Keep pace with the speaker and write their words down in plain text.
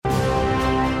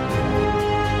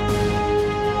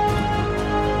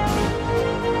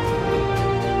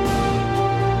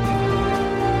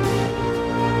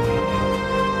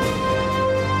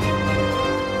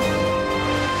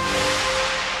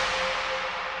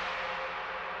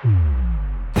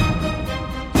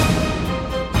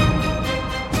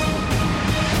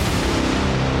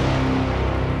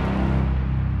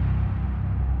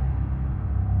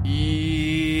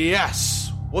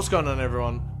What's going on,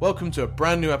 everyone? Welcome to a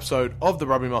brand new episode of the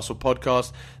Rugby Muscle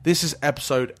Podcast. This is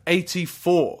episode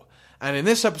 84. And in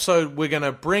this episode, we're going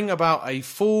to bring about a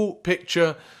full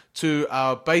picture to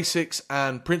our basics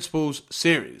and principles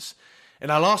series. In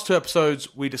our last two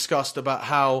episodes, we discussed about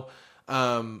how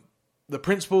the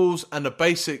principles and the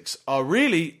basics are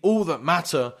really all that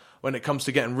matter when it comes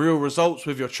to getting real results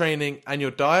with your training and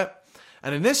your diet.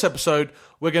 And in this episode,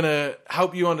 we're going to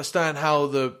help you understand how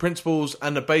the principles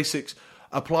and the basics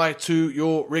apply to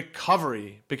your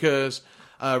recovery, because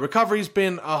recovery's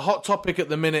been a hot topic at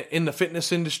the minute in the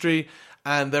fitness industry,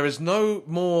 and there is no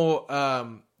more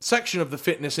section of the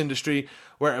fitness industry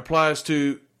where it applies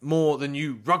to more than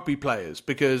you rugby players,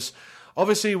 because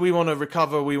obviously we want to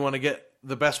recover, we want to get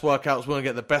the best workouts, we want to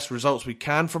get the best results we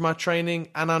can from our training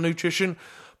and our nutrition,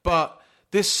 but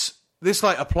this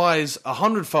like applies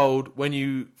 100-fold when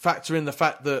you factor in the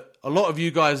fact that a lot of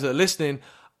you guys that are listening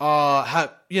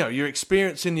you're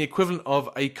experiencing the equivalent of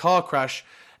a car crash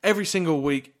every single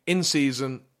week in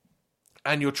season,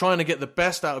 and you're trying to get the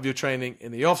best out of your training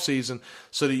in the off season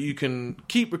so that you can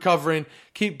keep recovering,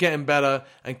 keep getting better,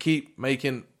 and keep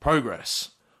making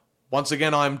progress. Once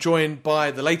again, I'm joined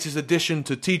by the latest addition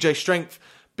to TJ Strength,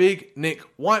 Big Nick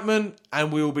Whiteman,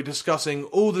 and we will be discussing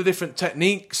all the different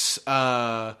techniques,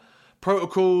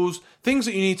 protocols, things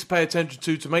that you need to pay attention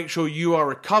to make sure you are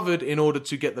recovered in order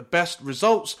to get the best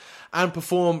results and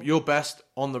perform your best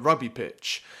on the rugby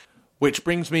pitch. Which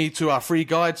brings me to our free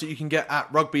guides that you can get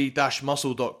at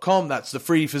rugby-muscle.com. That's the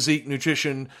free physique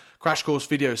nutrition crash course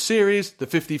video series, the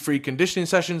 50 free conditioning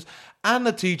sessions, and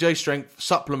the TJ Strength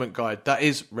supplement guide that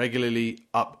is regularly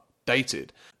updated.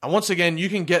 And once again, you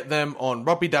can get them on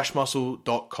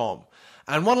rugby-muscle.com.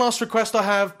 And one last request I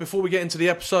have before we get into the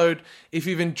episode: if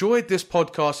you've enjoyed this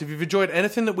podcast, if you've enjoyed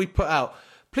anything that we put out,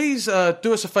 please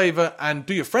do us a favor and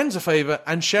do your friends a favor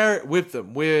and share it with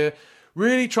them. We're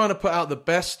really trying to put out the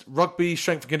best rugby,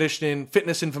 strength and conditioning,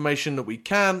 fitness information that we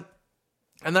can,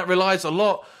 and that relies a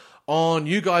lot on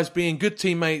you guys being good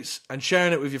teammates and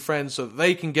sharing it with your friends so that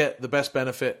they can get the best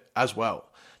benefit as well.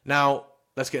 Now,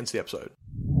 let's get into the episode.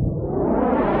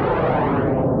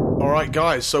 Alright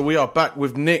guys, so we are back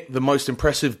with Nick, the most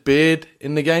impressive beard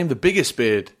in the game, the biggest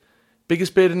beard.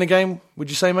 Biggest beard in the game, would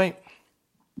you say, mate?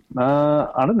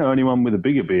 I don't know anyone with a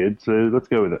bigger beard, so let's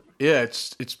go with it. Yeah,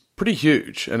 it's pretty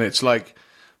huge, and it's like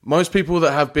most people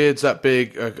that have beards that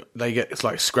big, it's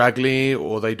like scraggly,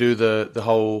 or they do the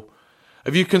whole...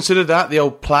 Have you considered that, the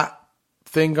old plait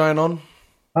thing going on?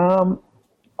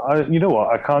 You know what,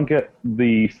 I can't get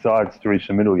the sides to reach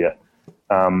the middle yet.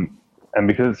 And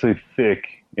because it's so thick,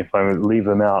 if I leave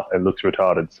them out, it looks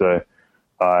retarded. So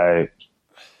I'm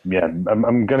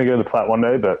going to go to the plait one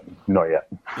day, but not yet.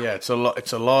 Yeah, it's a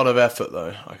lot of effort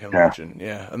though, I can imagine.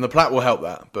 Yeah, and the plait will help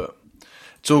that, but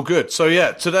it's all good. So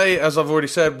yeah, today, as I've already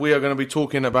said, we are going to be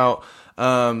talking about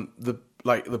the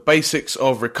basics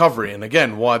of recovery, and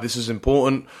again, why this is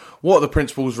important. What are the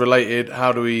principles related?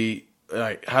 How do we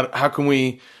how can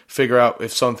we figure out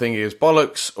if something is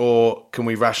bollocks, or can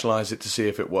we rationalize it to see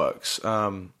if it works?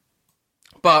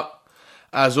 But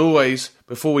as always,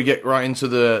 before we get right into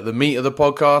the meat of the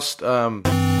podcast,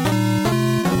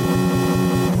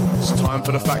 it's time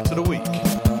for the fact of the week.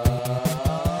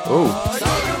 Oh,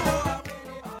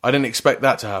 I didn't expect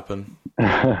that to happen. So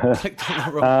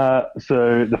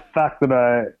the fact that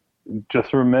I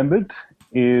just remembered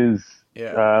is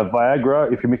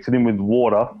Viagra, if you mix it in with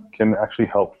water, can actually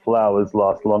help flowers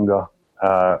last longer,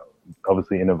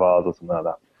 obviously in a vase or something like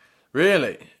that.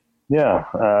 Really? Yeah,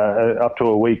 up to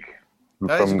a week.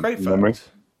 That is a great fact.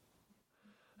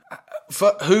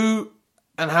 For who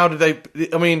and how did they?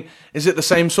 I mean, is it the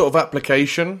same sort of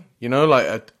application? You know,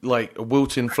 like a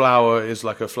wilting flower is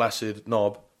like a flaccid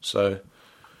knob. So,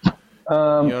 you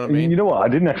know what I mean? You know what? I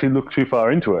didn't actually look too far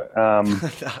into it.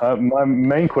 My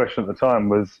main question at the time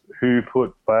was who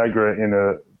put Viagra in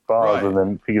a vase and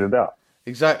then figured it out.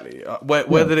 Exactly.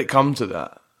 Where did it come to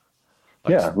that?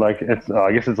 It's.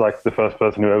 I guess it's like the first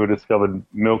person who ever discovered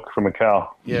milk from a cow.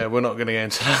 Yeah, we're not going to get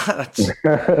into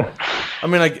that. I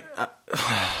mean,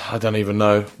 I don't even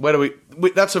know. Where do we?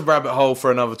 That's a rabbit hole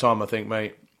for another time, I think,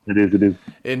 mate. It is.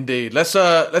 Indeed. Let's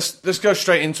go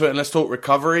straight into it and let's talk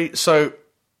recovery. So,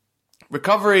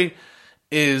 recovery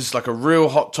is like a real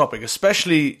hot topic,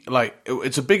 especially like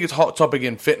it's a big hot topic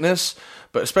in fitness,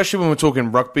 but especially when we're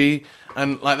talking rugby,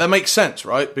 and like that makes sense,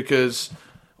 right? Because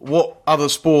what other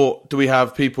sport do we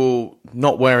have people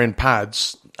not wearing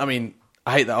pads? I mean,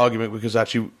 I hate that argument because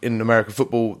actually in American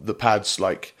football, the pads,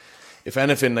 like, if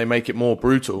anything, they make it more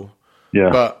brutal.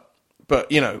 Yeah. But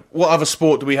you know, what other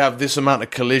sport do we have this amount of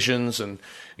collisions? And,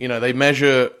 you know, they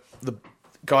measure the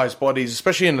guys' bodies,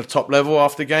 especially in the top level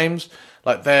after games.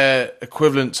 like they're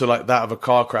equivalent to like that of a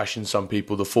car crash in some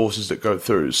people, the forces that go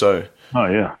through. So, oh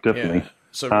yeah, definitely. yeah.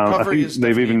 So recovery I is think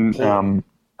they've even important.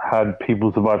 had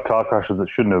people survive car crashes that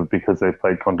shouldn't have because they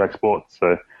played contact sports.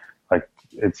 So, like,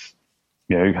 it's,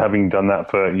 having done that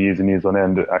for years and years on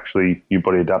end, actually your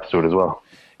body adapts to it as well.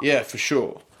 Yeah, for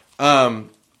sure. And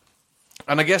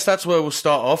I guess that's where we'll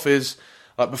start off is,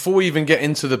 like, before we even get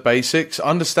into the basics,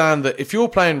 understand that if you're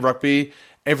playing rugby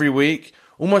every week,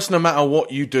 almost no matter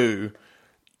what you do,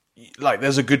 like,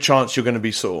 there's a good chance you're going to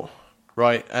be sore,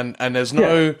 right? And there's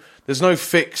no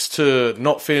fix to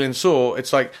not feeling sore.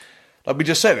 It's like we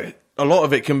just said, a lot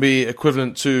of it can be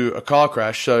equivalent to a car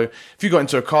crash. So if you got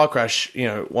into a car crash,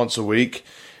 once a week,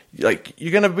 like,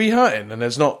 you're going to be hurting. And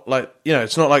there's not like,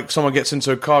 it's not like someone gets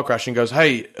into a car crash and goes,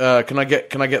 hey, can I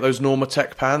get those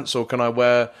Normatec pants, or can I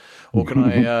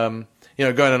go in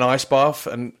an ice bath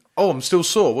and, I'm still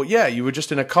sore. Well, yeah, you were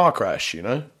just in a car crash,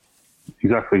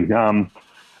 Exactly.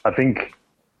 I think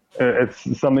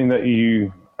it's something that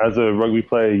you, as a rugby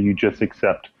player, you just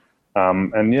accept.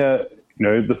 And yeah,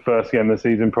 the first game of the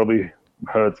season probably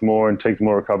hurts more and takes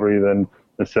more recovery than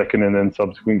the second and then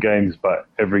subsequent games. But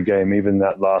every game, even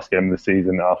that last game of the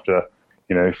season after,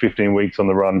 15 weeks on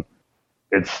the run,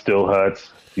 it still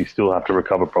hurts. You still have to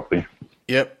recover properly.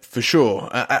 Yep, for sure.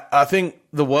 I think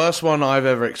the worst one I've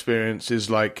ever experienced is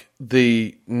like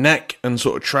the neck and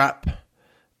sort of trap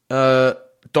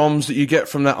DOMs that you get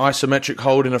from that isometric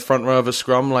hold in a front row of a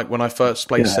scrum, like when I first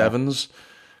played sevens,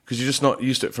 because you're just not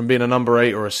used to it from being a number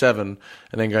 8 or a 7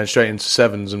 and then going straight into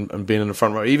sevens and being in the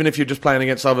front row. Even if you're just playing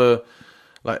against other,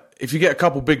 like, if you get a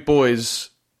couple big boys,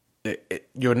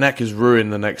 your neck is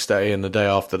ruined the next day and the day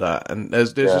after that, and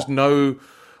there's just no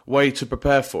way to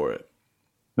prepare for it.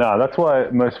 No, that's why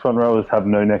most front rowers have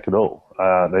no neck at all.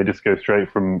 They just go straight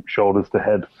from shoulders to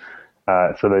head,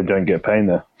 so they don't get pain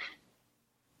there.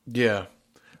 Yeah,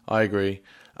 I agree.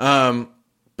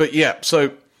 But yeah,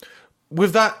 so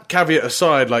with that caveat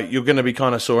aside, like, you're going to be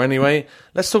kind of sore anyway,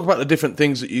 let's talk about the different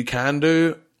things that you can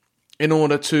do in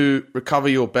order to recover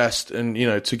your best and,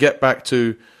 to get back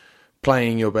to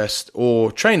playing your best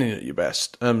or training at your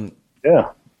best.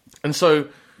 Yeah. And so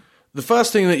the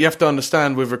first thing that you have to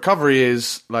understand with recovery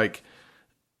is, like,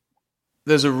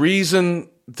 there's a reason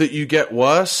that you get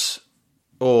worse,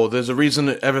 or there's a reason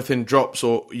that everything drops,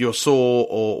 or you're sore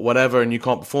or whatever and you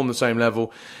can't perform the same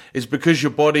level, is because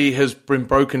your body has been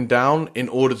broken down in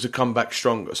order to come back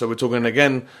stronger. So we're talking,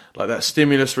 again, like that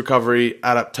stimulus recovery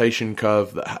adaptation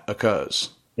curve that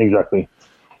occurs. Exactly.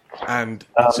 And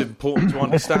it's important to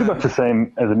understand. It's pretty much the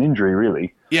same as an injury,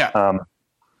 really. Yeah.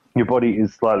 Your body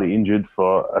is slightly injured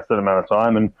for a certain amount of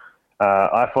time, and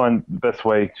I find the best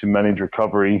way to manage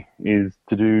recovery is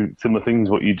to do similar things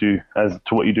what you do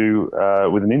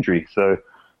with an injury. So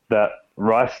that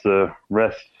RICE, the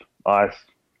rest, ice,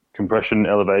 compression,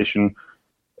 elevation,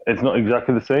 it's not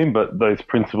exactly the same, but those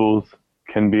principles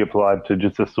can be applied to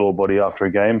just a sore body after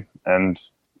a game, and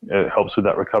it helps with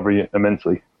that recovery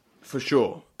immensely. For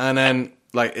sure. And then,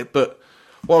 but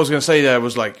what I was going to say there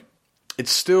was, like,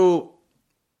 it's still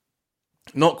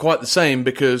not quite the same,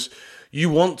 because you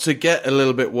want to get a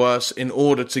little bit worse in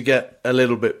order to get a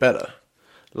little bit better.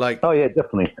 Like, oh yeah,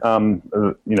 definitely.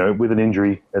 With an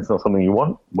injury, it's not something you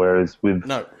want. Whereas with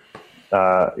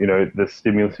the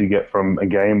stimulus you get from a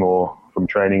game or from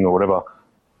training or whatever,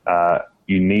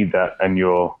 you need that, and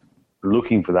you're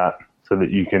looking for that so that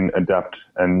you can adapt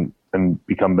and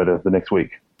become better the next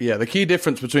week. Yeah, the key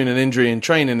difference between an injury and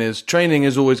training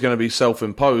is always going to be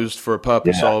self-imposed for a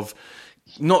purpose of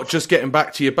not just getting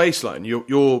back to your baseline.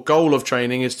 Your goal of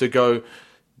training is to go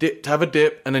have a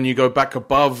dip, and then you go back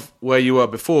above where you were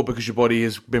before, because your body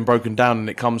has been broken down and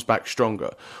it comes back stronger.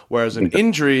 Whereas an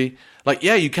injury,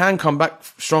 you can come back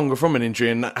stronger from an injury,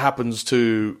 and that happens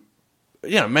to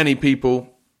many people.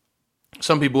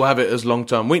 Some people have it as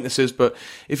long-term weaknesses, but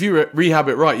if you rehab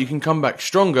it right, you can come back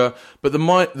stronger. But the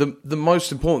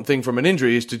most important thing from an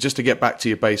injury is to get back to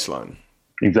your baseline.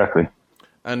 Exactly.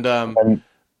 And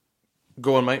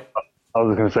go on, mate. I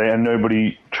was going to say, and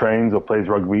nobody trains or plays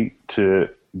rugby to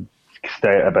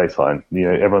stay at a baseline.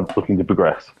 Everyone's looking to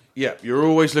progress. Yeah, you're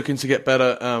always looking to get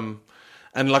better.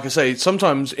 And like I say,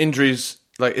 sometimes injuries,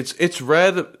 like, it's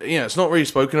rare that it's not really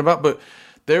spoken about, but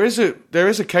there is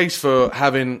a case for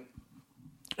having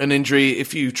an injury,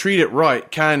 if you treat it right,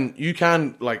 you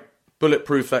can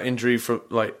bulletproof that injury for,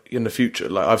 like, in the future.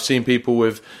 Like, I've seen people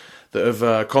that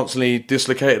have constantly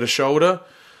dislocated a shoulder,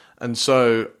 and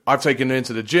so I've taken them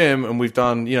into the gym, and we've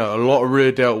done a lot of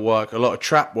rear delt work, a lot of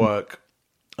trap work,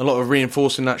 a lot of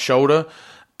reinforcing that shoulder,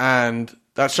 and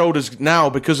that shoulder's now,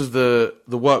 because of the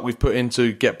work we've put in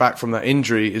to get back from that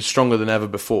injury, is stronger than ever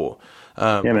before.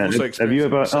 Yeah, man. Have you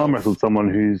ever arm wrestled someone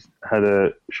who's had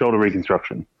a shoulder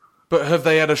reconstruction? But have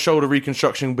they had a shoulder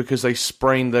reconstruction because they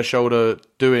sprained their shoulder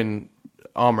doing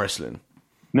arm wrestling?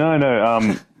 No.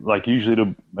 Like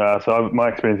usually, my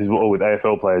experience is all with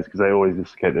AFL players because they always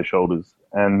dislocate their shoulders,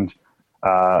 and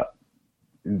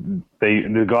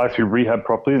the guys who rehab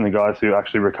properly and the guys who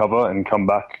actually recover and come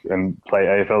back and play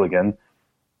AFL again,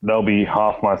 they'll be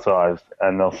half my size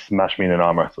and they'll smash me in an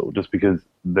arm wrestle just because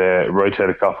their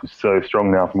rotator cuff is so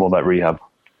strong now from all that rehab.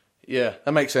 Yeah,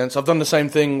 that makes sense. I've had the same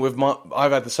thing with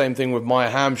my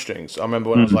hamstrings. I remember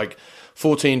when I was like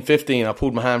 14, 15, I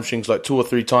pulled my hamstrings like 2 or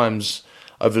 3 times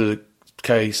over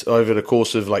the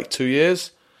course of like 2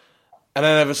 years. And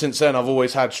then ever since then, I've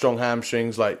always had strong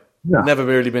hamstrings, like never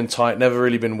really been tight, never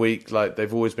really been weak. Like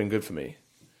they've always been good for me.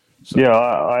 So. Yeah,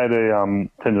 I had a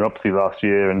tendinopathy last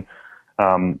year, and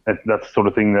that's the sort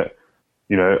of thing that,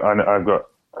 I've got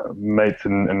mates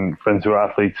and friends who are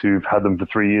athletes who've had them for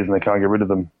 3 years and they can't get rid of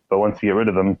them. But once you get rid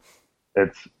of them,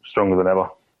 it's stronger than ever.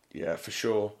 Yeah, for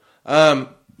sure.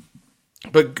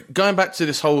 But going back to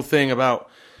this whole thing about,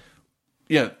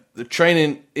 the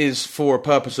training is for a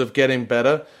purpose of getting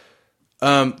better.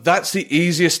 That's the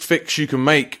easiest fix you can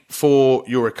make for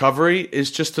your recovery,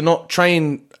 is just to not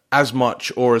train as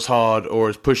much or as hard or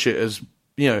as push it as,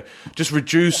 just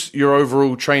reduce your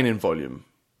overall training volume.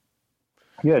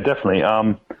 Yeah, definitely.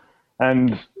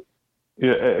 And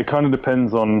it kind of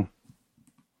depends on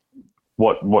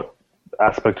what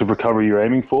aspect of recovery you're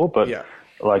aiming for. But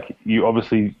like you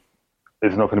obviously,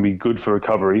 it's not going to be good for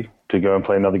recovery to go and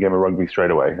play another game of rugby straight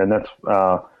away. And that's,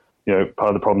 part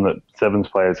of the problem that sevens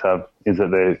players have is that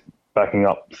they're backing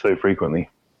up so frequently.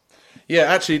 Yeah,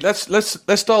 actually,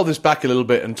 let's dial this back a little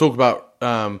bit and talk about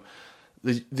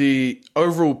the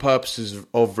overall purposes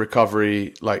of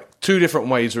recovery, like 2 different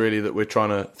ways really that we're trying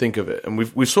to think of it. And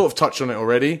we've sort of touched on it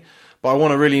already, but I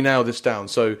want to really nail this down.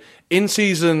 So in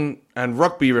season and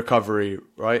rugby recovery,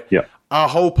 right? Yeah. Our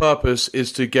whole purpose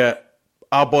is to get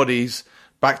our bodies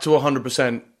back to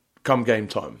 100% come game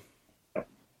time.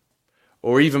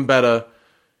 Or even better,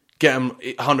 get them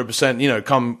 100%,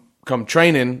 come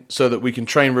training so that we can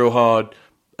train real hard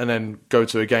and then go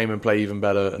to a game and play even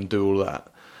better and do all that.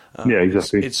 Yeah,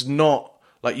 exactly. It's not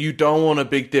like you don't want a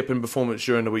big dip in performance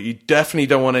during the week. You definitely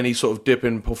don't want any sort of dip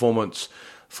in performance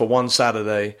for one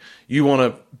Saturday. You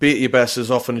want to be at your best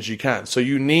as often as you can. So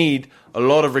you need a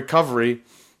lot of recovery.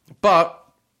 But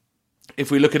if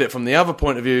we look at it from the other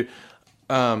point of view,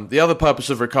 the other purpose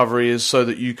of recovery is so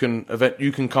that you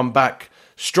can come back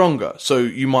stronger. So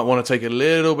you might want to take a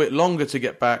little bit longer to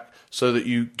get back so that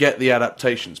you get the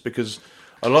adaptations, because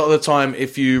a lot of the time,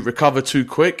 if you recover too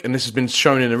quick, and this has been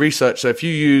shown in the research, so if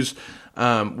you use,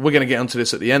 we're going to get onto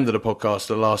this at the end of the podcast,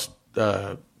 the last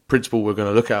principle we're going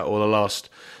to look at, or the last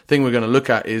thing we're going to look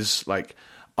at is like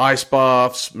ice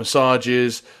baths,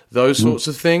 massages, those sorts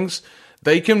of things.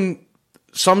 They can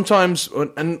sometimes,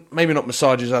 and maybe not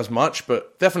massages as much,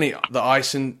 but definitely the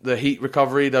ice and the heat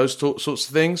recovery, those sorts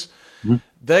of things,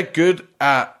 they're good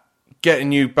at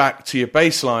getting you back to your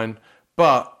baseline,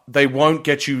 but they won't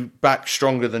get you back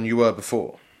stronger than you were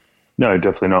before. No,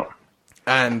 definitely not.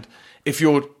 And if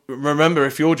you're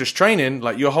just training,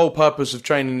 like your whole purpose of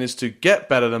training is to get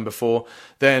better than before,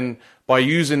 then by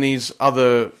using these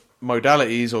other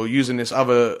modalities or using this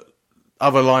other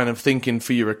line of thinking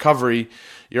for your recovery,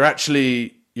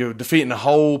 you're defeating the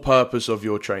whole purpose of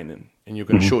your training, and you're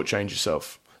going to shortchange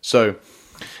yourself. So,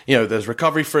 there's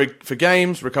recovery for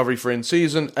games, recovery for in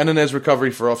season, and then there's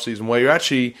recovery for off season, where you're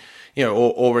actually,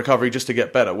 or recovery just to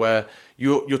get better, where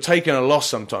you're taking a loss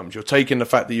sometimes. You're taking the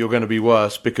fact that you're going to be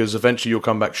worse because eventually you'll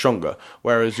come back stronger.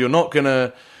 Whereas you're not going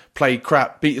to play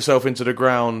crap, beat yourself into the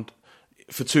ground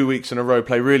for 2 weeks in a row,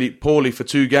 play really poorly for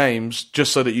 2 games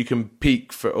just so that you can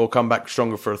peak or come back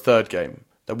stronger for a 3rd game.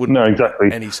 That wouldn't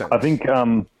make any sense. I think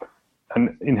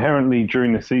and inherently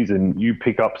during the season, you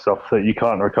pick up stuff that you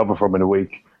can't recover from in a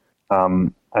week.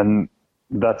 And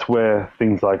that's where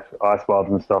things like ice baths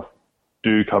and stuff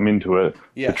do come into it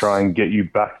to try and get you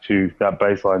back to that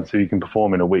baseline so you can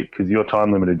perform in a week, because you're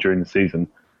time limited during the season.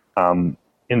 In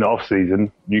the off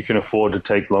season, you can afford to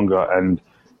take longer and,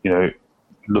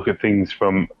 look at things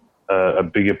from a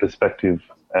bigger perspective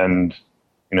and,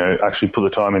 actually put the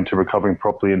time into recovering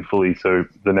properly and fully. So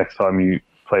the next time you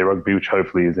play rugby, which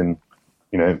hopefully is in,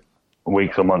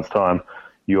 weeks or months time,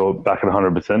 you're back at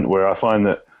 100%, where I find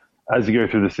that as you go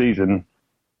through the season,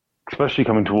 especially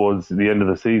coming towards the end of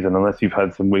the season, unless you've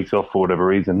had some weeks off for whatever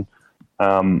reason,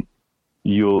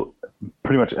 you're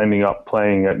pretty much ending up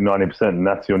playing at 90%, and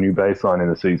that's your new baseline in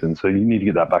the season. So you need to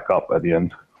get that back up at the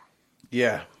end.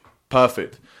 Yeah,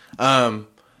 perfect. And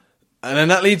then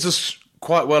that leads us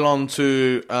quite well on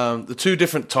to the two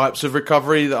different types of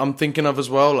recovery that I'm thinking of as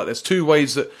well. Like there's two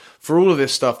ways that for all of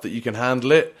this stuff that you can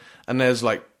handle it, and there's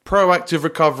like proactive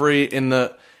recovery in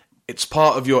that it's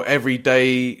part of your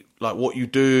everyday, like what you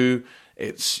do.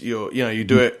 It's you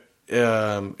do it.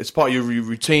 It's part of your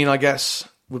routine, I guess,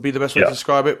 would be the best way to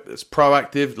describe it. It's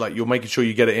proactive, like you're making sure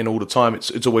you get it in all the time.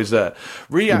 It's always there.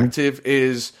 Reactive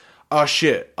is, oh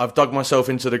shit, I've dug myself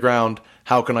into the ground.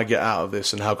 How can I get out of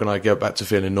this, and how can I get back to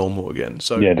feeling normal again?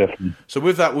 So yeah, definitely. So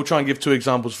with that, we'll try and give two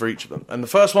examples for each of them. And the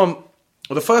first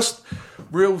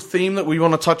real theme that we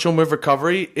want to touch on with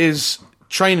recovery is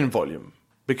training volume,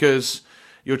 because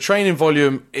your training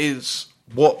volume is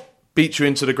what beat you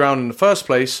into the ground in the first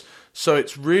place. So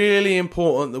it's really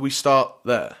important that we start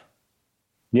there.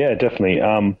 Yeah, definitely.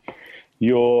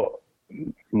 You're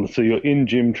in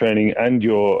gym training and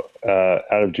you're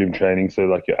out of gym training. So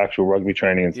like your actual rugby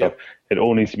training and stuff, it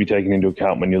all needs to be taken into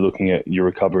account when you're looking at your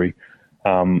recovery.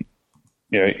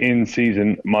 In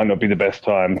season might not be the best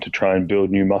time to try and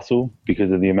build new muscle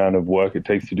because of the amount of work it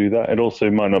takes to do that. It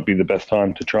also might not be the best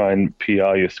time to try and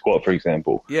PR your squat, for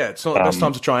example. Yeah, it's not the best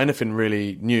time to try anything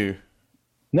really new.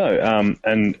 No,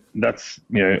 and that's,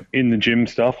 in the gym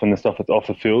stuff and the stuff that's off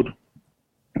the field,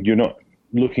 you're not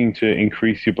looking to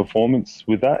increase your performance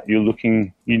with that. You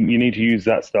need to use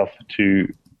that stuff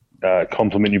to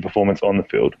complement your performance on the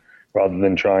field rather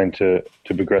than trying to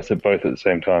progress it both at the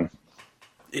same time.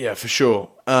 Yeah, for sure.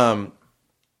 And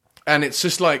it's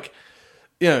just like,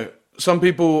 some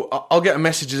people, I'll get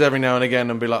messages every now and again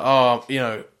and be like,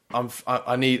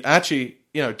 I need, actually,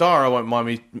 Dara won't mind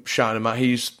me shouting him out.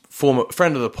 He's former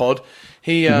friend of the pod.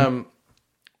 He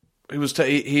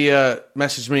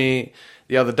messaged me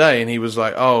the other day and he was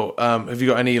like, have you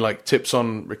got any like tips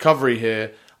on recovery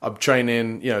here? I'm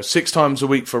training, 6 times a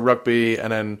week for rugby,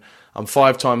 and then I'm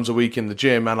 5 times a week in the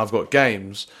gym, and I've got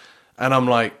games. And I'm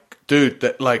like, dude,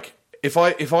 that like if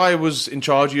I was in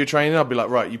charge of your training, I'd be like,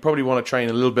 right, you probably want to train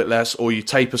a little bit less, or you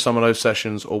taper some of those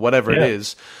sessions, or whatever it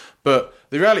is. But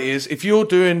the reality is, if you're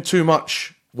doing too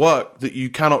much work that you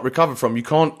cannot recover from, you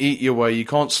can't eat your way, you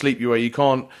can't sleep your way, you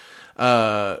can't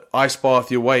ice bath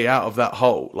your way out of that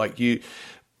hole. Like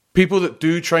people that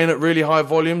do train at really high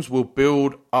volumes will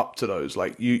build up to those.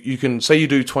 Like you can say you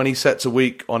do 20 sets a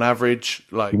week on average,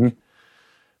 like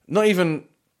not even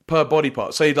per body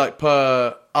part, say like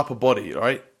per upper body,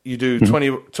 right? You do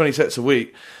 20 sets a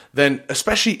week, then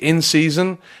especially in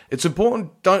season, it's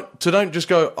important don't just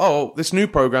go, oh, this new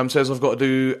program says I've got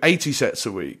to do 80 sets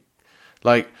a week.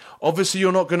 Like, obviously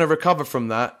you're not going to recover from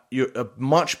that. A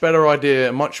much better idea,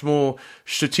 a much more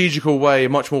strategical way, a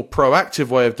much more proactive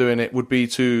way of doing it would be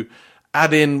to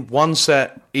add in 1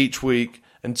 set each week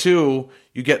until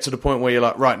you get to the point where you're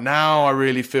like, right, now I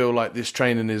really feel like this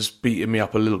training is beating me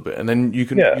up a little bit. And then you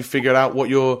figure out what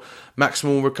your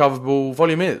maximal recoverable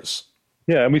volume is.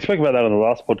 Yeah, and we spoke about that on the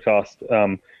last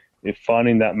podcast,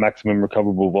 finding that maximum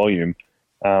recoverable volume.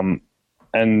 And,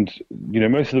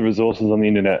 most of the resources on the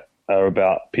internet are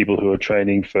about people who are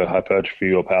training for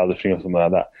hypertrophy or powerlifting or something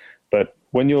like that. But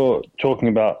when you're talking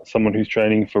about someone who's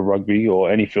training for rugby or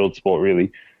any field sport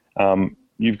really,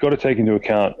 you've got to take into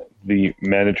account the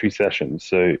mandatory sessions.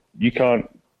 So you can't,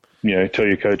 tell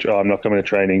your coach, I'm not coming to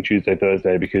training Tuesday,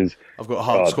 Thursday because I've got a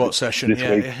hard squat session. This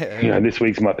week, this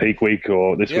week's my peak week,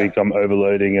 or this week I'm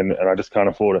overloading and I just can't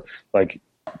afford it. Like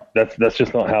that's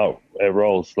just not how it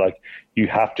rolls. Like you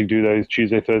have to do those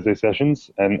Tuesday, Thursday sessions.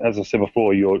 And as I said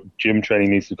before, your gym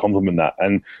training needs to complement that.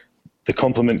 And the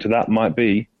complement to that might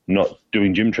be not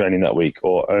doing gym training that week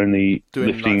or only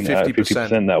lifting like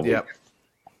 50% that week.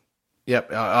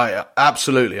 Yep, I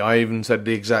absolutely. I even said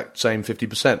the exact same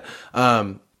 50%.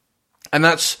 And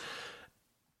that's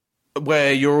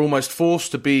where you're almost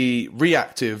forced to be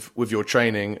reactive with your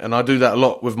training. And I do that a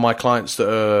lot with my clients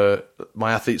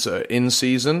my athletes that are in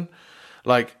season.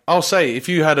 Like I'll say, if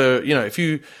you had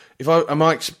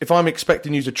if I'm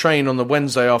expecting you to train on the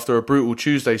Wednesday after a brutal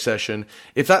Tuesday session,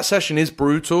 if that session is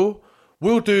brutal,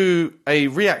 we'll do a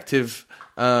reactive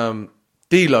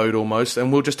deload almost,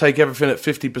 and we'll just take everything at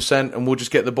 50% and we'll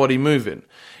just get the body moving.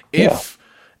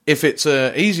 If it's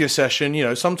a easier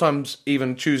session, sometimes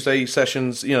even Tuesday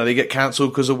sessions, they get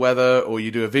cancelled because of weather, or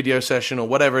you do a video session or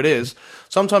whatever it is.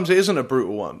 Sometimes it isn't a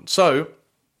brutal one. So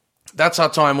that's our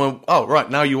time when,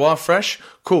 now you are fresh.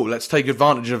 Cool, let's take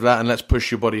advantage of that and let's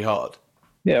push your body hard.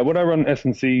 Yeah, when I run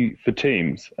S&C for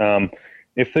teams,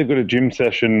 if they've got a gym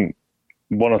session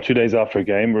 1 or 2 days after a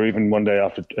game, or even 1 day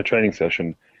after a training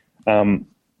session,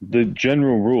 the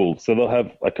general rule, so they'll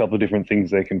have a couple of different things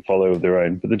they can follow of their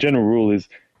own, but the general rule is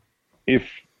if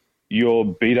you're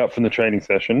beat up from the training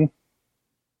session,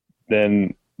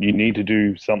 then you need to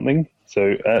do something.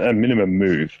 So a minimum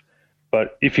move.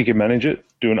 But if you can manage it,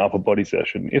 do an upper body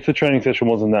session. If the training session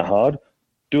wasn't that hard,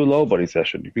 do a lower body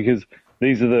session, because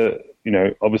these are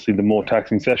obviously the more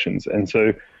taxing sessions. And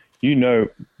so,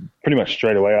 pretty much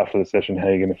straight away after the session how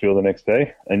you're going to feel the next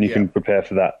day, and you can prepare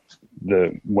for that,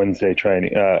 the Wednesday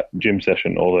training gym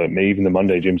session, or even the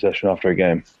Monday gym session after a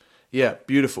game. Yeah,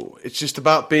 beautiful. It's just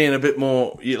about being a bit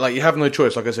more, you have no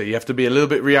choice. Like I said, you have to be a little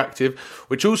bit reactive,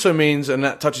 which also means, and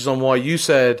that touches on why you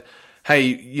said, hey,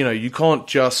 you can't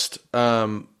just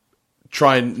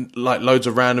try and loads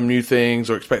of random new things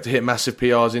or expect to hit massive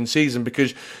PRs in season,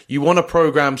 because you want to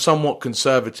program somewhat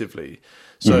conservatively.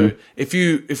 So if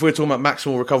we're talking about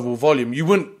maximal recoverable volume, you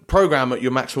wouldn't program at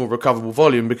your maximal recoverable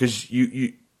volume, because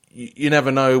you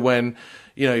never know when,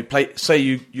 your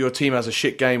team has a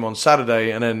shit game on Saturday,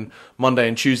 and then Monday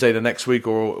and Tuesday the next week,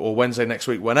 or Wednesday next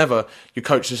week, whenever, your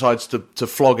coach decides to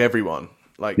flog everyone.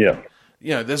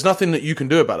 There's nothing that you can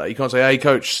do about that. You can't say, hey,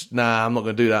 coach, nah, I'm not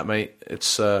going to do that, mate.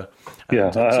 It's I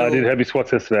did heavy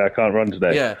squats yesterday. I can't run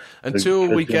today. Yeah, until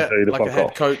we get a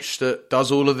head coach that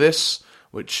does all of this,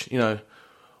 which,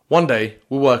 one day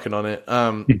we're working on it.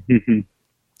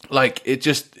 It's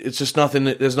just nothing.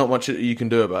 There's not much that you can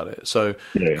do about it. So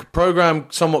program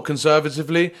somewhat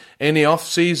conservatively. In the off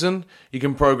season, you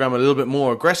can program a little bit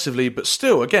more aggressively. But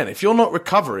still, again, if you're not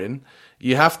recovering,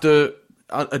 you have to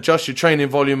adjust your training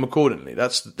volume accordingly.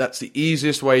 That's the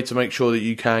easiest way to make sure that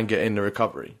you can get in the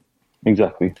recovery.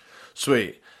 Exactly.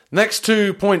 Sweet. Next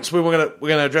 2 points we're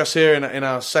gonna address here in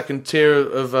our second tier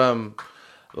of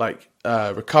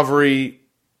recovery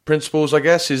principles, I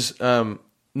guess, is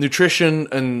nutrition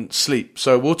and sleep.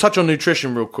 So we'll touch on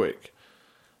nutrition real quick.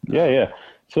 Yeah.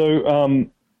 So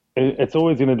it's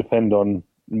always going to depend on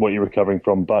what you're recovering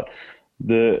from, but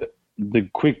the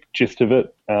quick gist of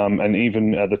it, and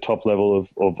even at the top level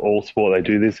of all sport, they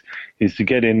do this, is to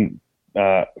get in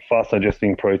fast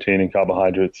digesting protein and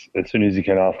carbohydrates as soon as you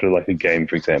can after a game,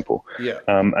 for example. Yeah.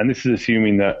 And this is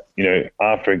assuming that,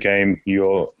 after a game,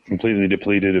 you're completely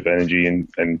depleted of energy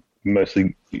and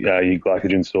mostly your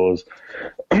glycogen stores.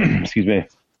 Excuse me.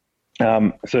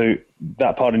 So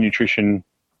that part of nutrition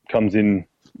comes in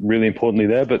really importantly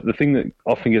there. But the thing that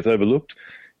often gets overlooked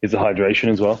is the hydration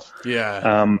as well.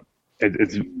 Yeah.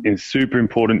 It's super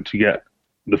important to get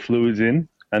the fluids in,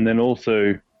 and then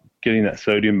also getting that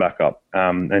sodium back up,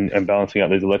 and balancing out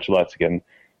those electrolytes again.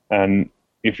 And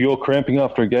if you're cramping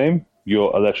after a game,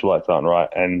 your electrolytes aren't right,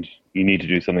 and you need to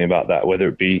do something about that, whether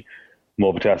it be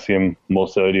more potassium, more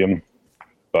sodium,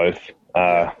 both.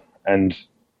 And,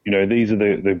 these are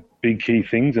the big key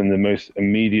things and the most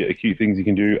immediate acute things you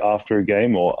can do after a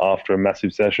game or after a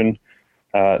massive session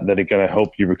that are going to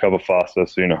help you recover faster,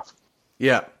 sooner.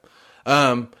 Yeah.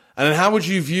 And then how would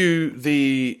you view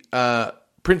the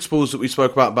principles that we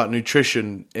spoke about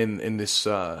nutrition in this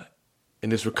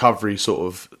recovery sort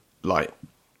of light?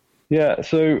 Yeah,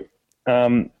 so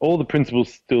all the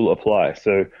principles still apply.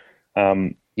 So,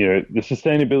 the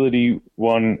sustainability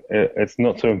one, it's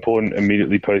not so important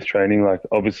immediately post-training.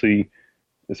 Obviously,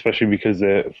 especially because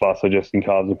they're fast digesting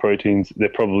carbs and proteins, they're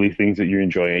probably things that you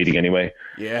enjoy eating anyway.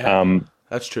 Yeah,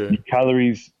 that's true.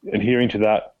 Calories, adhering to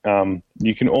that,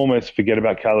 you can almost forget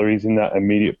about calories in that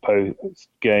immediate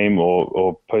post-game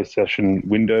or post-session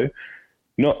window.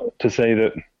 Not to say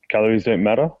that calories don't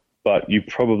matter, but you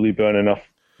probably burn enough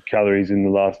calories in the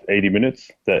last 80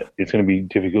 minutes that it's going to be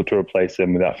difficult to replace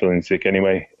them without feeling sick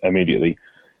anyway immediately.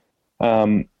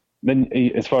 Then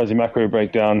as far as your macro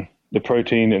breakdown, the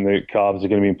protein and the carbs are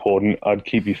going to be important. I'd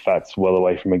keep your fats well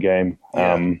away from a game.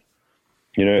 Yeah.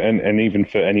 And even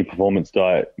for any performance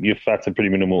diet, your fats are pretty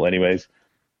minimal anyways.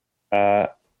 What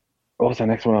was the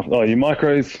next one? Your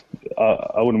macros,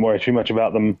 I wouldn't worry too much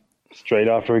about them straight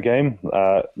after a game.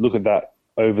 Look at that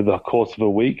over the course of a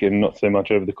week and not so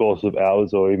much over the course of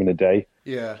hours or even a day.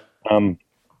 Yeah. And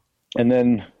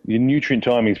then your nutrient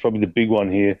timing is probably the big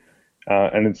one here.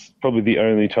 And it's probably the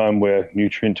only time where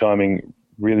nutrient timing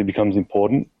really becomes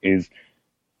important is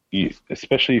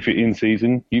especially if you're in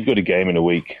season, you've got a game in a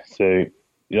week. So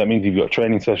that means you've got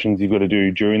training sessions you've got to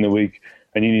do during the week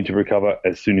and you need to recover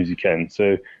as soon as you can.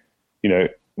 So,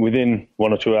 within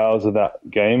 1 or 2 hours of that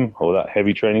game or that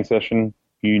heavy training session,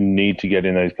 you need to get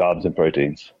in those carbs and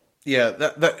proteins. Yeah,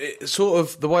 that sort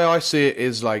of the way I see it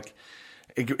is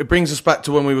it brings us back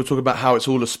to when we were talking about how it's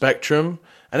all a spectrum.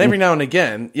 And every now and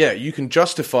again, you can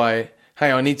justify,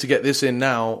 hey, I need to get this in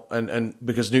now, and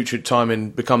because nutrient timing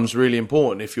becomes really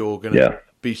important if you're going to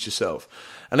beast yourself.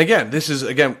 And again, this is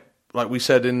like we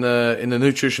said in the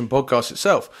nutrition podcast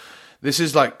itself, this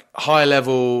is high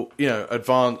level,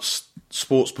 advanced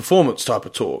sports performance type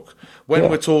of talk. When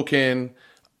we're talking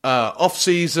off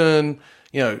season,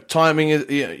 timing is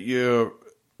you're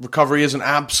recovery isn't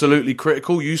absolutely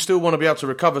critical. You still want to be able to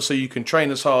recover so you can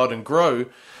train as hard and grow.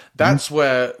 That's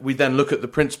where we then look at the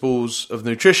principles of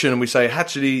nutrition and we say,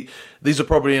 actually, these are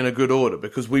probably in a good order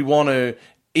because we want to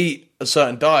eat a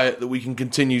certain diet that we can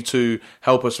continue to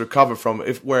help us recover from.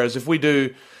 Whereas if we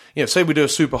do, say we do a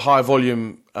super high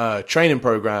volume training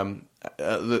program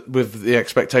with the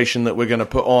expectation that we're going to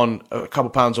put on a couple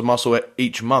pounds of muscle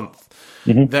each month,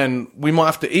 then we might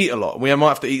have to eat a lot. We might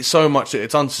have to eat so much that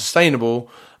it's unsustainable.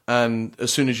 And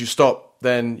as soon as you stop,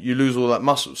 then you lose all that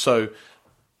muscle. So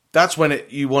that's when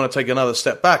you want to take another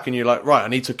step back and you're like, right, I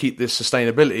need to keep this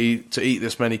sustainability to eat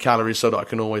this many calories so that I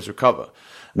can always recover.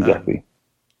 Exactly.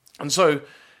 And so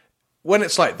when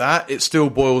it's like that, it still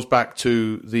boils back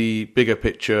to the bigger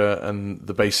picture and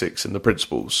the basics and the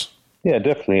principles. Yeah,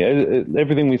 definitely.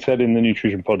 Everything we said in the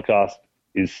nutrition podcast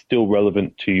is still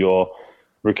relevant to your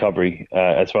recovery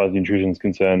as far as nutrition is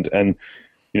concerned. And,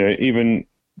 even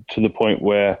to the point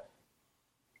where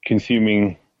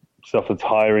consuming stuff that's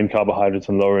higher in carbohydrates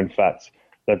and lower in fats,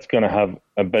 that's going to have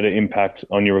a better impact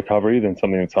on your recovery than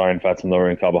something that's higher in fats and lower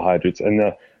in carbohydrates.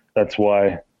 And that's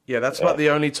why... Yeah, that's about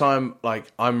the only time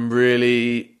I'm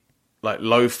really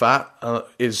low fat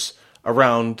is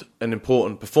around an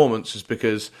important performance, is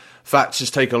because fats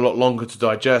just take a lot longer to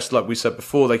digest. Like we said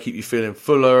before, they keep you feeling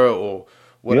fuller or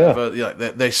whatever. Yeah.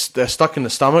 They're stuck in the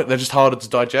stomach. They're just harder to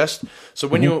digest. So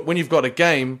when you've got a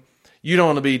game, you don't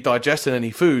want to be digesting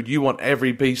any food. You want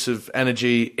every piece of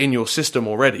energy in your system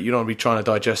already. You don't want to be trying to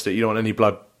digest it. You don't want any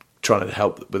blood trying to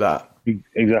help with that.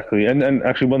 Exactly. And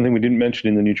actually one thing we didn't mention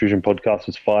in the nutrition podcast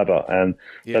was fiber. And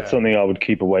that's something I would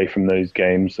keep away from those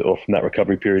games or from that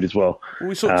recovery period as well.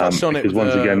 We sort of touched on it because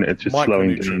once again, it's just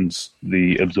slowing down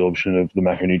the absorption of the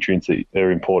macronutrients that are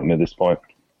important at this point.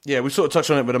 Yeah, we sort of touched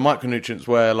on it with the micronutrients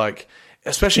where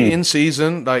especially in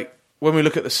season, when we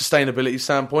look at the sustainability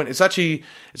standpoint, it's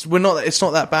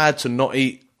not that bad to not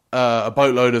eat a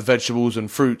boatload of vegetables and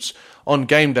fruits on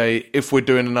game day if we're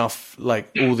doing enough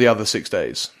all the other 6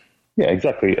 days. Yeah,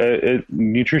 exactly.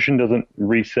 Nutrition doesn't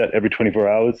reset every 24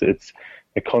 hours. It's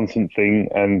a constant thing,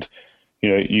 and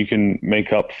you can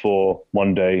make up for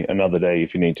one day another day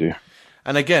if you need to.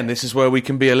 And again, this is where we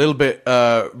can be a little bit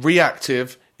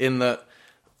reactive in that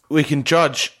we can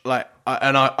judge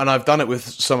and I've done it with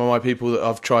some of my people that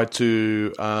I've tried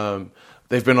to.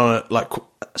 They've been on a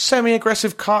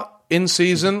semi-aggressive cut in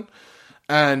season.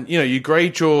 And, you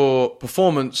grade your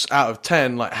performance out of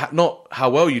 10, not how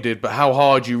well you did, but how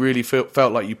hard you really felt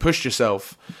like you pushed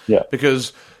yourself. Yeah.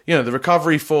 Because, the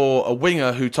recovery for a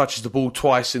winger who touches the ball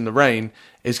twice in the rain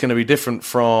is going to be different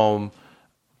from,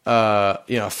 a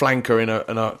flanker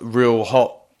in a real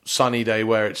hot, sunny day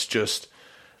where it's just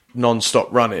non-stop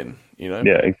running, Yeah,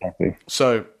 exactly.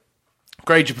 So,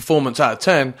 grade your performance out of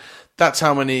 10, that's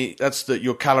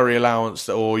your calorie allowance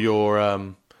or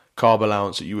your... carb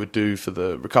allowance that you would do for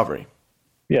the recovery.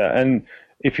 Yeah, and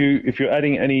if you're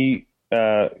adding any,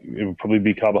 it would probably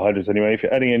be carbohydrates anyway. If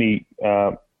you're adding any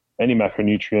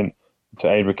macronutrient to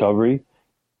aid recovery,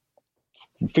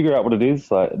 figure out what it is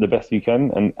the best you can,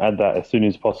 and add that as soon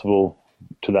as possible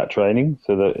to that training,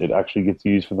 so that it actually gets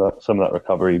used for some of that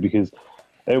recovery. Because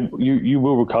you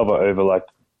will recover over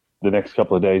the next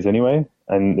couple of days anyway,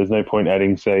 and there's no point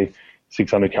adding say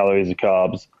 600 calories of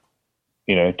carbs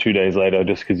 2 days later,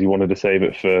 just because you wanted to save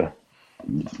it for,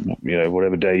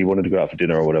 whatever day you wanted to go out for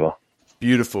dinner or whatever.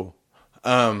 Beautiful.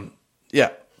 Yeah,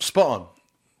 spot on.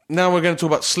 Now we're going to talk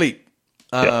about sleep.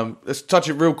 Let's touch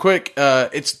it real quick.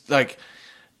 It's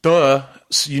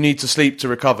you need to sleep to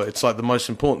recover. It's the most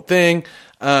important thing.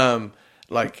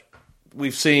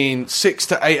 We've seen 6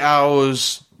 to 8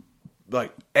 hours,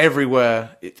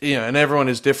 everywhere, and everyone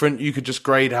is different. You could just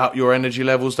grade out your energy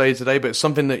levels day to day, but it's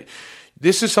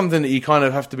this is something that you kind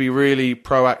of have to be really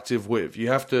proactive with. You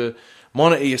have to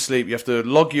monitor your sleep. You have to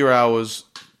log your hours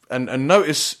and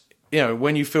notice,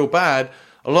 when you feel bad.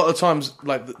 A lot of times,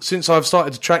 since I've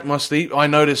started to track my sleep, I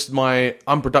noticed my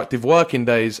unproductive working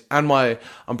days and my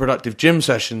unproductive gym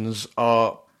sessions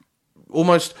are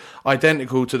almost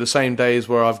identical to the same days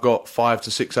where I've got 5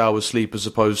 to 6 hours sleep as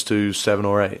opposed to 7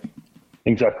 or 8.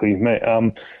 Exactly, mate.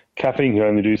 Caffeine can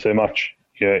only do so much.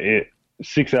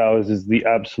 6 hours is the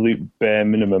absolute bare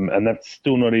minimum, and that's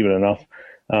still not even enough.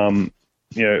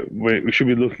 We should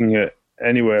be looking at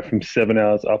anywhere from 7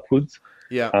 hours upwards.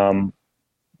 Yeah.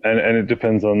 And it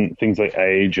depends on things like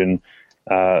age and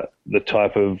the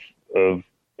type of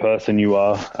person you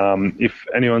are. If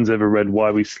anyone's ever read Why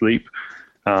We Sleep,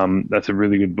 that's a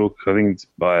really good book. I think it's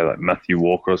by Matthew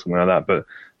Walker or something like that, but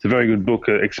it's a very good book.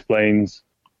 It explains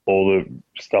all the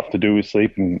stuff to do with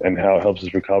sleep and how it helps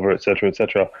us recover, et cetera, et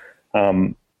cetera.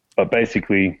 But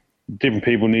basically, different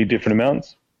people need different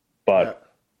amounts.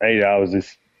 But 8 hours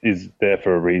is there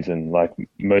for a reason. Like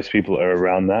most people are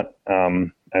around that,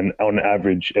 and on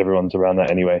average, everyone's around that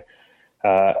anyway.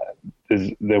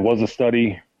 There was a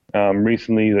study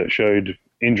recently that showed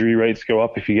injury rates go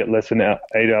up if you get less than 8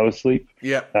 hours sleep.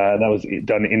 Yeah, that was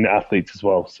done in athletes as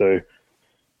well. So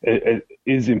it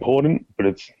is important, but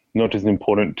it's not just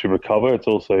important to recover. It's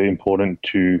also important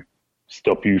to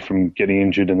stop you from getting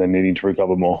injured and then needing to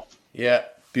recover more. Yeah,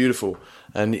 beautiful.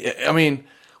 And I mean,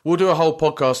 we'll do a whole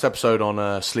podcast episode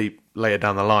on sleep later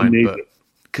down the line, but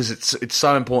because it's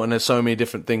so important. There's so many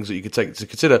different things that you could take into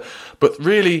consider. But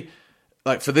really,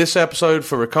 like for this episode,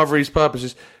 for recovery's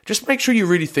purposes, just make sure you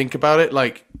really think about it.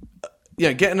 Like,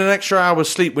 yeah, getting an extra hour's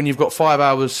sleep when you've got 5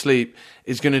 hours sleep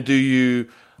is going to do you,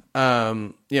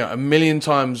 a million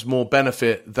times more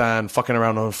benefit than fucking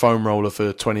around on a foam roller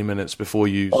for 20 minutes before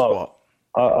you squat.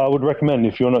 I would recommend,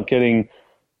 if you're not getting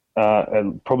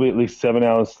probably at least 7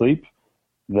 hours sleep,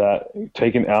 that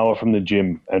take an hour from the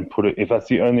gym and put it, if that's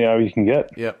the only hour you can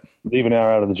get, leave an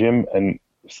hour out of the gym and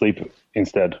sleep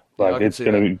instead. Like, it's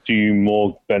going to do you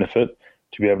more benefit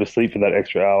to be able to sleep for that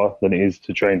extra hour than it is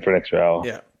to train for an extra hour.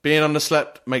 Yeah. Being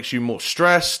underslept makes you more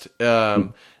stressed.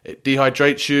 It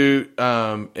dehydrates you.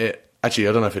 Actually,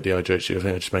 I don't know if it dehydrates you. I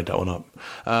think I just made that one up.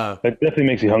 It definitely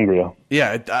makes you hungrier.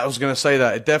 Yeah, I was going to say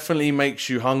that. It definitely makes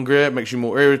you hungrier. It makes you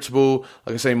more irritable.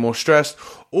 Like I say, more stressed.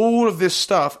 All of this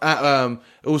stuff.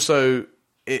 Also,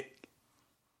 it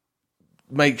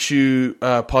makes you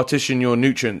partition your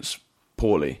nutrients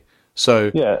poorly.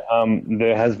 So yeah,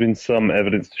 there has been some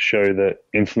evidence to show that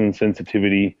insulin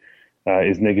sensitivity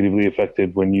is negatively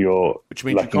affected when you're which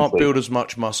means you can't build as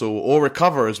much muscle or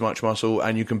recover as much muscle,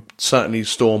 and you can certainly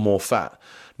store more fat.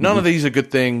 None of these are good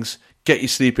things. Get your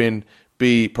sleep in.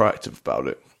 Be proactive about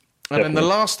it. And then the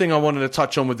last thing I wanted to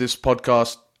touch on with this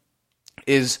podcast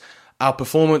is our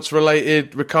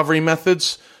performance-related recovery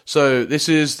methods. So this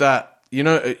is that,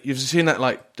 you've seen that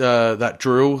that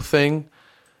drill thing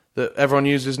that everyone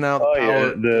uses now.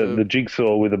 The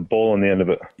jigsaw with a ball on the end of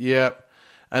it. Yeah.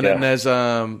 And then there's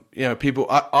people.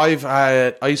 I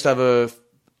used to have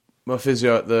my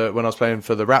physio when I was playing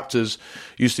for the Raptors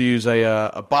used to use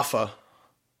a buffer,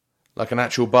 like an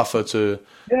actual buffer to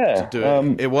do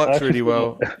it. It works really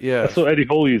well. Yeah, I saw Eddie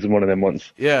Hall using one of them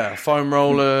once. Yeah, foam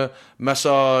roller,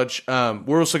 massage.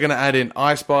 We're also going to add in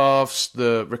ice baths,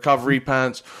 the recovery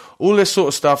pants, all this sort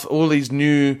of stuff. All these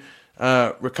new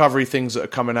recovery things that are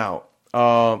coming out.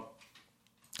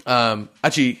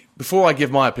 Actually, before I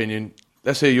give my opinion,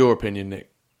 let's hear your opinion,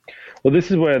 Nick. Well, this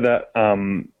is where that,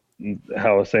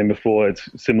 how I was saying before, it's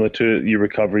similar to your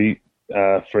recovery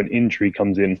for an injury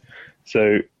comes in.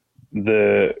 So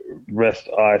the rest,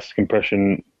 ice,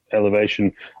 compression,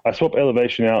 elevation. I swap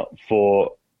elevation out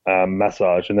for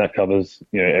massage, and that covers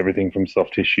everything from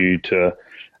soft tissue to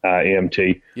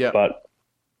EMT. Yeah. But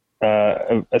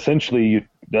essentially,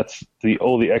 that's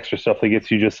all the extra stuff that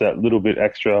gets you just that little bit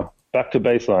extra back to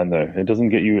baseline. Though it doesn't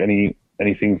get you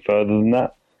anything further than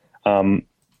that.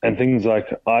 And things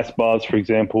like ice baths, for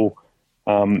example,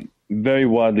 very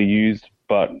widely used,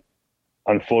 but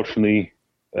unfortunately,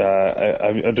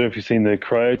 I don't know if you've seen the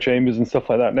cryo chambers and stuff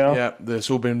like that now. Yeah, it's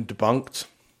all been debunked.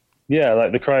 Yeah,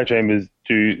 like the cryo chambers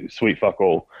do sweet fuck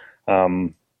all.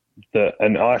 An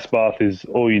ice bath is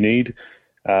all you need.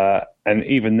 And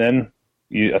even then,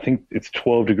 I think it's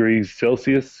 12 degrees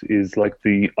Celsius is like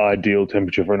the ideal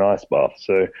temperature for an ice bath.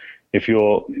 So if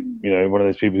you're, one of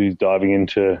those people who's diving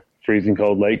into freezing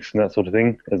cold lakes and that sort of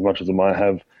thing, as much as it might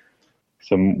have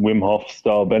some Wim Hof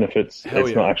style benefits,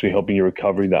 it's not actually helping your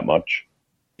recovery that much.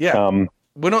 Yeah.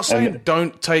 We're not saying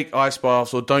don't take ice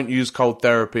baths or don't use cold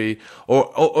therapy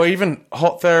or even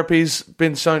hot therapy's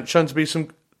been shown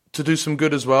to do some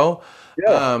good as well.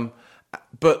 Yeah.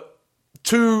 But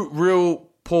two real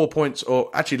poor points, or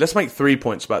actually let's make 3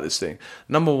 points about this thing.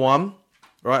 Number one,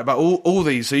 right, about all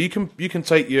these. So you can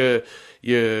take your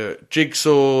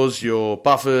jigsaws, your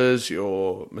buffers,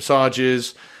 your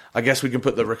massages. I guess we can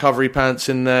put the recovery pants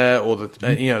in there, or the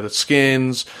the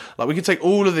skins. Like, we can take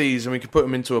all of these and we can put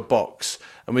them into a box,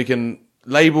 and we can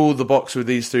label the box with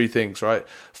these 3 things, right?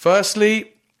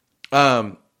 Firstly,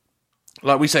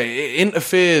 like we say, it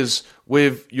interferes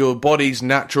with your body's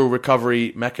natural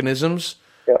recovery mechanisms,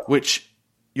 which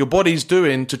your body's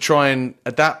doing to try and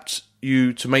adapt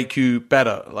you to make you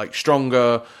better, like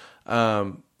stronger,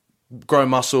 grow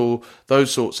muscle, those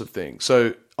sorts of things.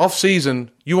 So off season,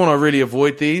 you want to really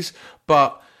avoid these,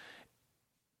 but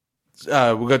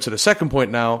we'll go to the second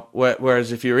point now,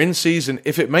 whereas if you're in season,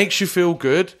 if it makes you feel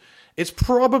good, it's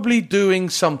probably doing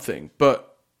something. But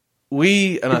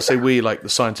and I say we, like the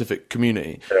scientific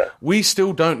community, we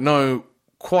still don't know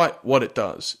quite what it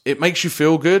does. It makes you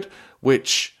feel good,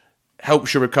 which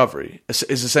helps your recovery is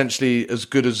essentially as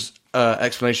good as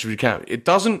explanation as you can. It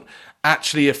doesn't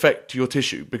actually affect your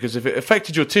tissue, because if it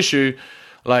affected your tissue,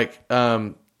 like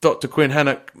Dr. Quinn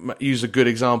Henoch used a good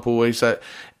example where he said,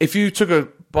 if you took a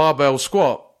barbell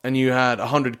squat and you had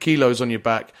 100 kilos on your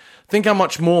back, think how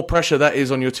much more pressure that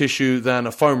is on your tissue than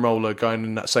a foam roller going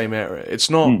in that same area. It's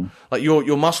not like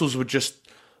your muscles would just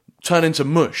turn into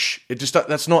mush.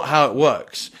 That's not how it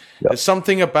works. Yep. There's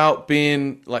something about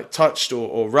being like touched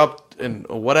or rubbed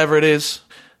or whatever it is.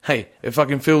 Hey, it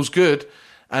fucking feels good,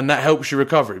 and that helps your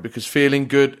recovery, because feeling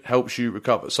good helps you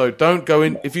recover. So don't go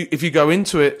in if you go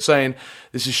into it saying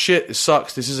this is shit, this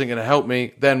sucks, this isn't going to help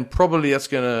me, then probably that's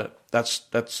gonna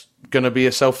be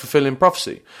a self-fulfilling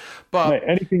prophecy. But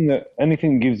mate,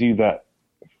 anything gives you that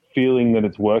feeling that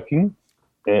it's working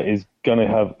is going to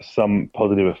have some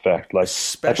positive effect. Like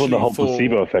that's what the whole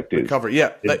placebo effect is. Recovery,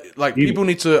 yeah. People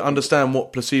need to understand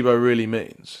what placebo really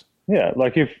means. Yeah,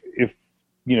 like if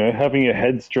having your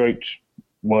head stroked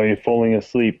while you're falling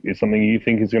asleep is something you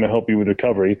think is going to help you with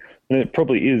recovery, then it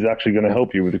probably is actually going to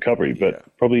help you with recovery, but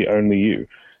probably only you.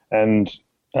 And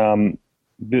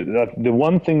the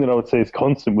one thing that I would say is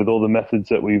constant with all the methods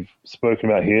that we've spoken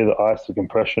about here, the ice, the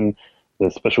compression, the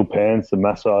special pants, the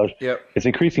massage, it's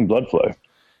increasing blood flow.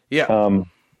 Yeah.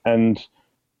 And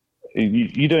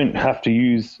you don't have to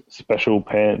use special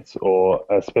pants or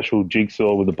a special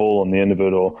jigsaw with a ball on the end of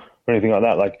it or anything like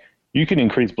that. Like, you can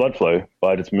increase blood flow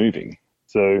by just moving.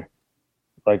 So,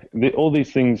 like, all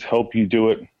these things help you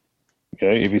do it.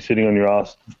 Okay, if you're sitting on your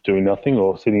ass doing nothing,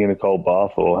 or sitting in a cold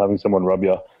bath, or having someone rub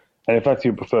you, and if that's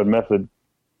your preferred method,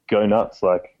 go nuts.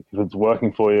 Like, if it's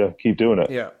working for you, keep doing it.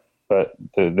 Yeah. But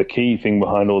the key thing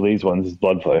behind all these ones is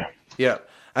blood flow. Yeah.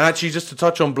 And actually, just to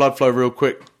touch on blood flow real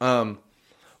quick, when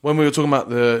we were talking about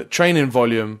the training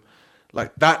volume,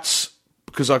 like, that's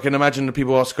because I can imagine the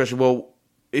people ask the question, well,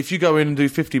 if you go in and do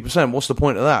 50%, what's the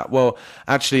point of that? Well,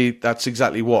 actually, that's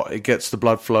exactly what. It gets the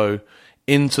blood flow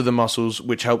into the muscles,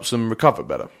 which helps them recover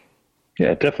better.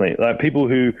 Yeah, definitely. Like, people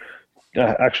who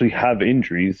actually have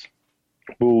injuries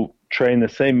will train the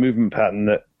same movement pattern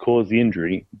that caused the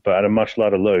injury, but at a much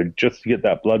lighter load, just to get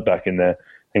that blood back in there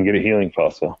and get it healing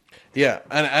faster. Yeah,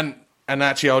 and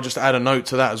actually, I'll just add a note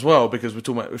to that as well, because if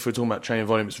we're talking about training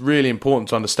volume, it's really important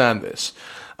to understand this.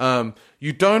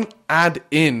 You don't add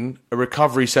in a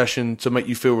recovery session to make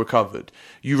you feel recovered.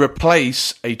 You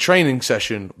replace a training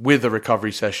session with a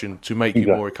recovery session to make you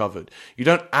more recovered. You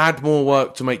don't add more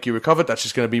work to make you recovered. That's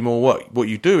just going to be more work. What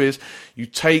you do is you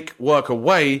take work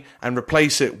away and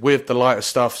replace it with the lighter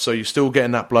stuff, so you're still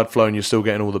getting that blood flow and you're still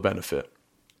getting all the benefit.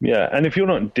 Yeah, and if you're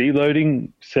not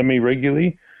deloading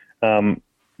semi-regularly,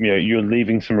 you're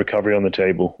leaving some recovery on the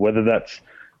table, whether that's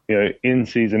in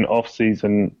season, off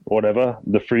season, whatever.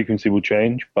 The frequency will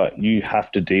change, but you have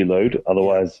to deload.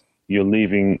 Otherwise, you're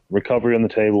leaving recovery on the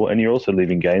table, and you're also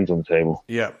leaving gains on the table.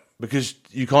 Yeah, because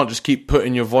you can't just keep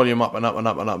putting your volume up and up and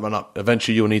up and up and up.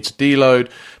 Eventually, you'll need to deload,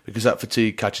 because that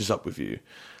fatigue catches up with you.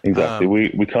 Exactly.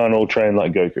 We can't all train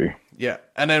like Goku. Yeah,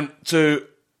 and then to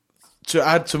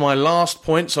add to my last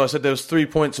point, so I said there was 3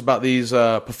 points about these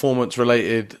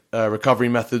performance-related recovery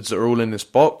methods that are all in this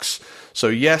box. So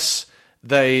yes,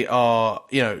 they are,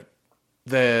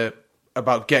 they're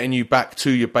about getting you back to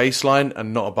your baseline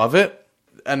and not above it.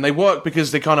 And they work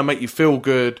because they kind of make you feel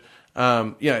good.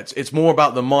 It's more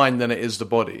about the mind than it is the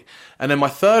body. And then my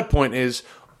third point is,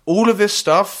 all of this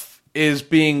stuff is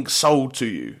being sold to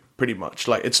you, pretty much.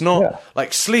 Like, it's not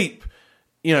like sleep.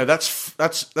 That's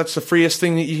the freest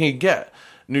thing that you can get.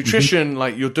 Nutrition,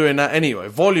 like, you're doing that anyway.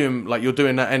 Volume, like, you're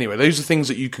doing that anyway. Those are things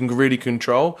that you can really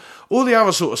control. All the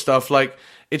other sort of stuff, like,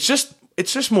 it's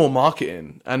just more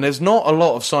marketing, and there's not a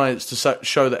lot of science to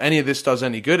show that any of this does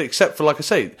any good, except for, like I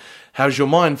say, how's your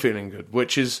mind feeling good?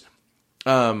 Which is,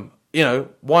 why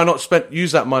not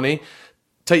use that money,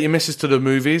 take your missus to the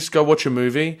movies, go watch a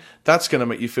movie. That's going to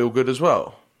make you feel good as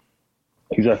well.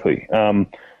 Exactly.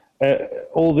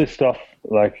 All this stuff,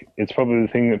 like, it's probably the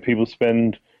thing that people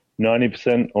spend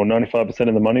 90% or 95%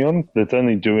 of the money on, that's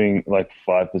only doing like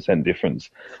 5% difference.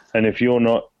 And if you're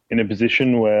not in a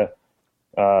position where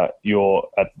you're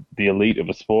at the elite of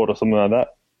a sport or something like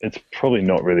that, it's probably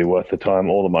not really worth the time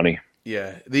or the money.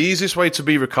 Yeah. The easiest way to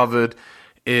be recovered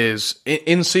is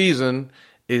in season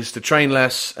is to train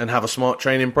less and have a smart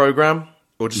training program,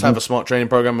 or just have a smart training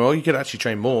program. Well, you could actually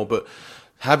train more, but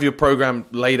have your program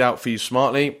laid out for you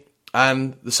smartly.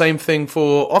 And the same thing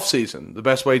for off-season. The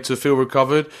best way to feel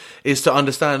recovered is to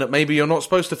understand that maybe you're not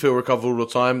supposed to feel recovered all the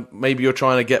time. Maybe you're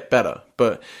trying to get better.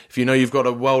 But if you know you've got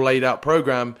a well-laid-out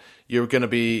program, you're going to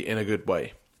be in a good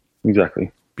way.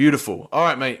 Exactly. Beautiful. All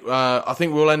right, mate. I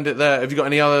think we'll end it there. Have you got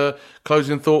any other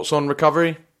closing thoughts on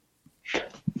recovery?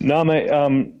 No, mate.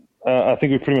 I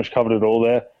think we've pretty much covered it all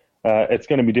there. It's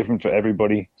going to be different for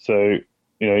everybody. So,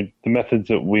 the methods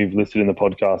that we've listed in the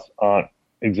podcast aren't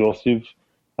exhaustive.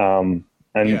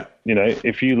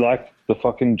 If you like the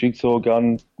fucking jigsaw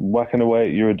gun whacking away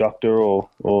at your adductor or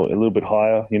a little bit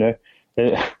higher,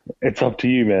 it's up to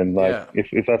you, man. Like,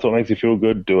 if that's what makes you feel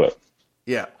good, do it.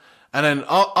 Yeah. And then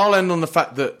I'll end on the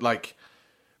fact that, like,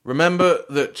 remember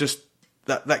that just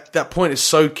that point is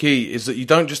so key, is that you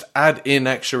don't just add in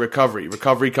extra recovery.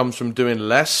 Recovery comes from doing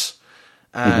less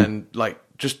and, like,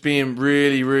 just being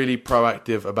really, really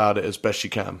proactive about it as best you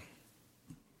can.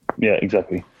 Yeah,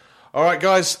 exactly. All right,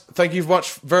 guys. Thank you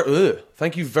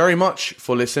very much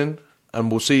for listening, and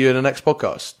we'll see you in the next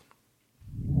podcast.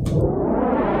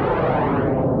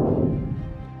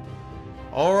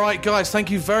 All right, guys, thank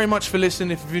you very much for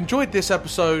listening. If you've enjoyed this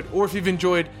episode, or if you've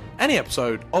enjoyed any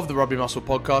episode of the Rugby Muscle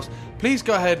Podcast, please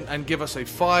go ahead and give us a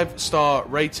 5-star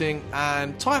rating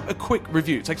and type a quick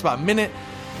review. It takes about a minute,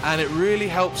 and it really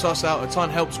helps us out a ton,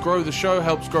 helps grow the show,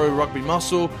 helps grow Rugby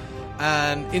Muscle,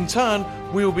 and in turn,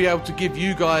 we will be able to give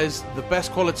you guys the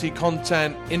best quality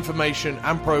content, information,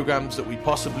 and programs that we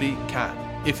possibly can.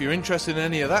 If you're interested in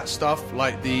any of that stuff,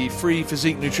 like the free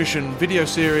physique nutrition video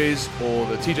series, or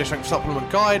the TJ Strength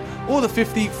Supplement Guide, or the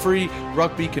 50 free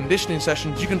rugby conditioning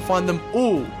sessions, you can find them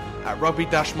all at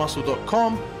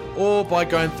rugby-muscle.com or by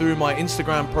going through my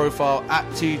Instagram profile at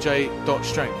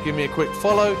tj.strength. Give me a quick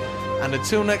follow, and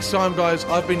until next time, guys,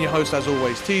 I've been your host as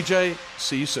always, TJ.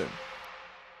 See you soon.